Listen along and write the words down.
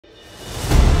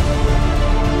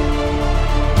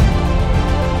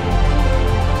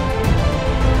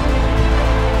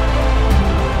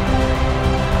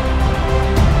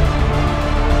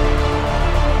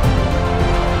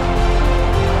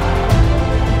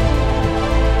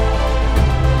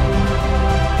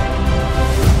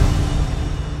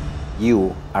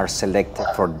are selected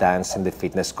for dance in the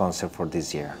fitness concert for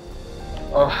this year?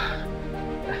 Oh.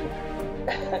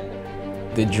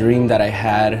 The dream that I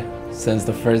had since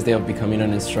the first day of becoming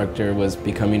an instructor was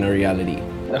becoming a reality.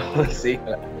 No, sí,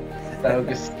 claro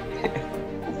que sí.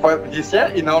 You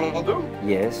said you know what to do?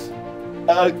 Yes.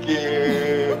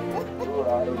 Okay.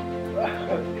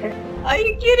 Are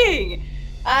you kidding?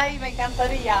 Ay, me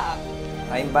encantaría.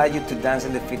 I invite you to dance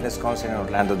in the fitness concert in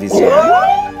Orlando this year. No.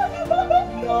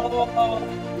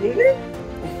 Really?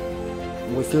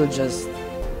 We feel just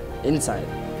inside.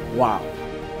 Wow.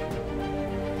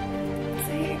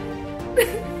 Sí.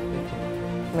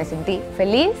 Me sentí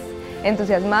feliz,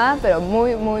 entusiasmada, pero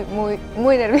muy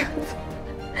nerviosa.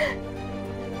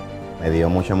 Me dio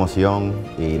mucha emoción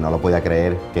y no lo podía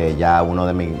creer que ya uno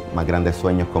de mis más grandes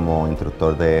sueños como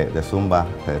instructor de Zumba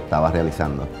se estaba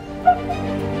realizando.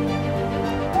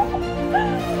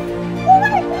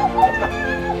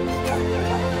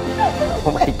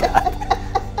 Oh my God.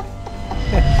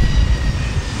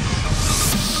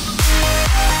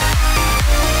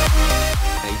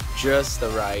 I just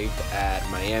arrived at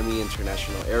Miami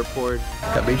International Airport.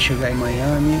 Acabei de chegar em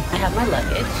Miami. I have my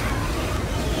luggage.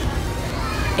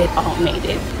 It all made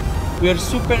it. We are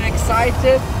super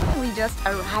excited. We just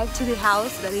arrived to the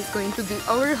house that is going to be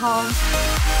our home.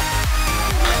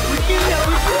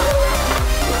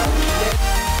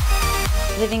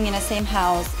 Living in the same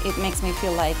house, it makes me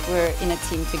feel like we're in a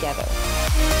team together.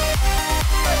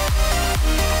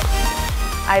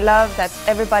 I love that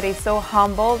everybody's so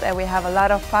humbled and we have a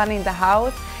lot of fun in the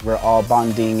house. We're all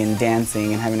bonding and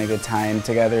dancing and having a good time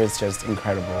together. It's just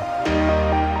incredible.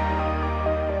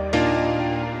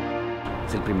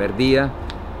 Es el primer día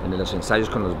en los ensayos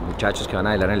con los muchachos que van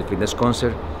a bailar en el fitness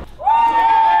concert.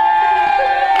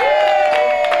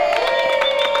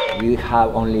 We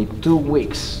have only 2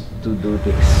 weeks to do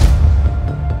this.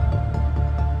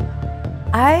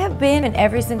 I have been in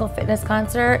every single fitness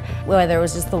concert, whether it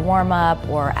was just the warm-up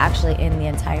or actually in the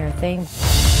entire thing.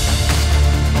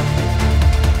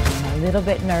 I'm a little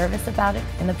bit nervous about it.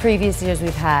 In the previous years,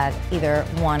 we've had either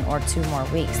 1 or 2 more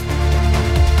weeks.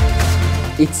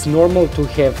 It's normal to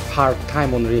have hard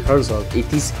time on rehearsal.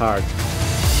 It is hard.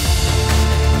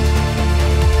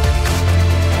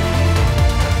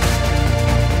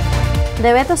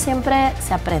 De Beto siempre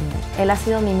se aprende. Él ha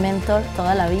sido mi mentor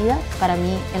toda la vida. Para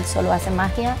mí, él solo hace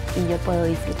magia y yo puedo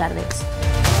disfrutar de eso.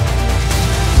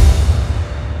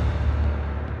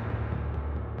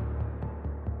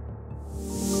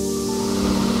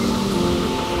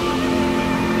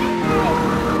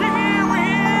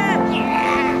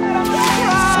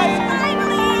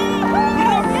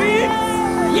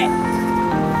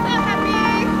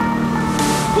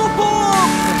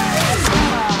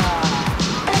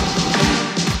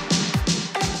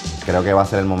 Creo que va a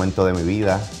ser el momento de mi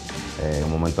vida,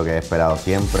 un momento que he esperado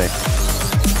siempre.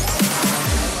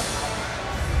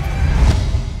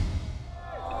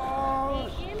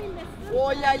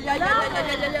 Oh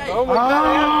my God!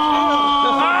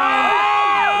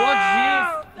 What's this?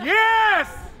 Yes!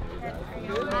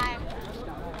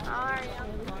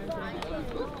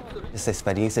 Essa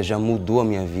experiência já mudou a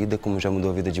minha vida, como já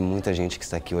mudou a vida de muita gente que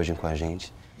está aqui hoje com a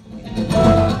gente.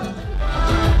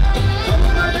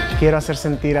 Quiero hacer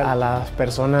sentir a las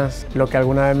personas lo que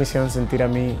alguna vez me hicieron sentir a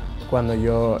mí cuando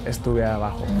yo estuve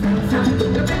abajo.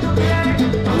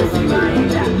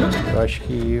 Eu acho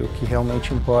que o que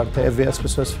realmente importa é ver as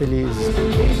pessoas felizes.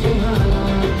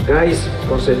 Guys,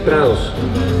 concentrados.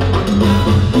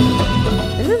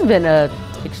 This has been an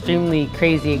extremely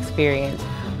crazy experience,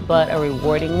 but a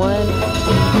rewarding one.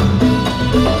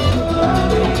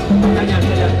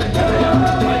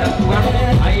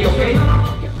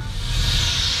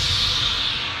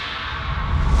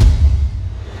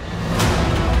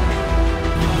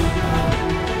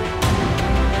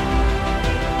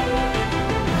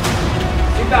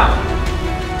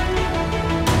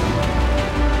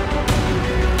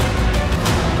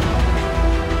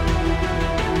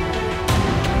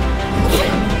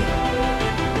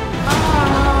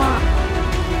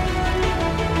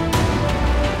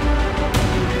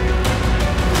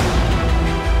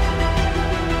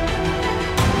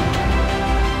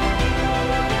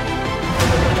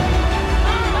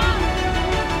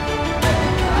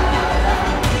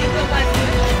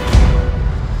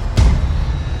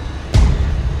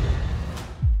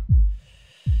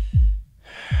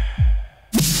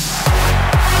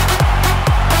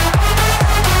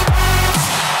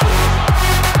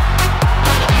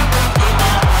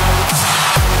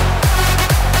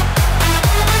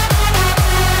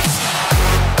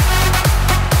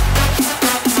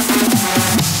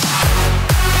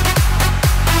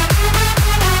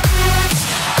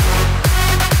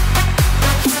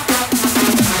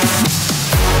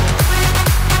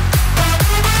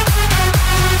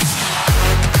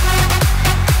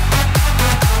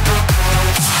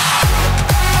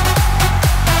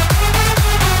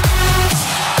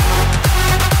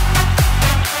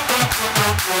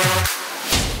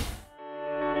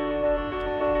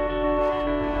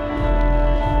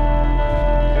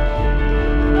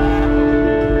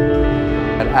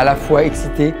 à la fois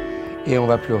excité et on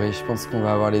va pleurer. Je pense qu'on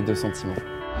va avoir les deux sentiments.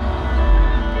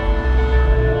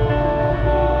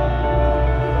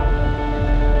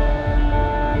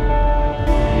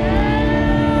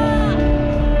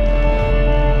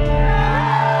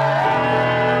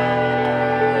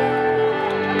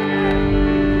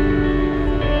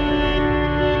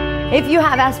 If you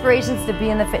have aspirations to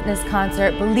be in the fitness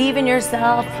concert, believe in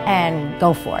yourself and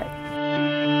go for it.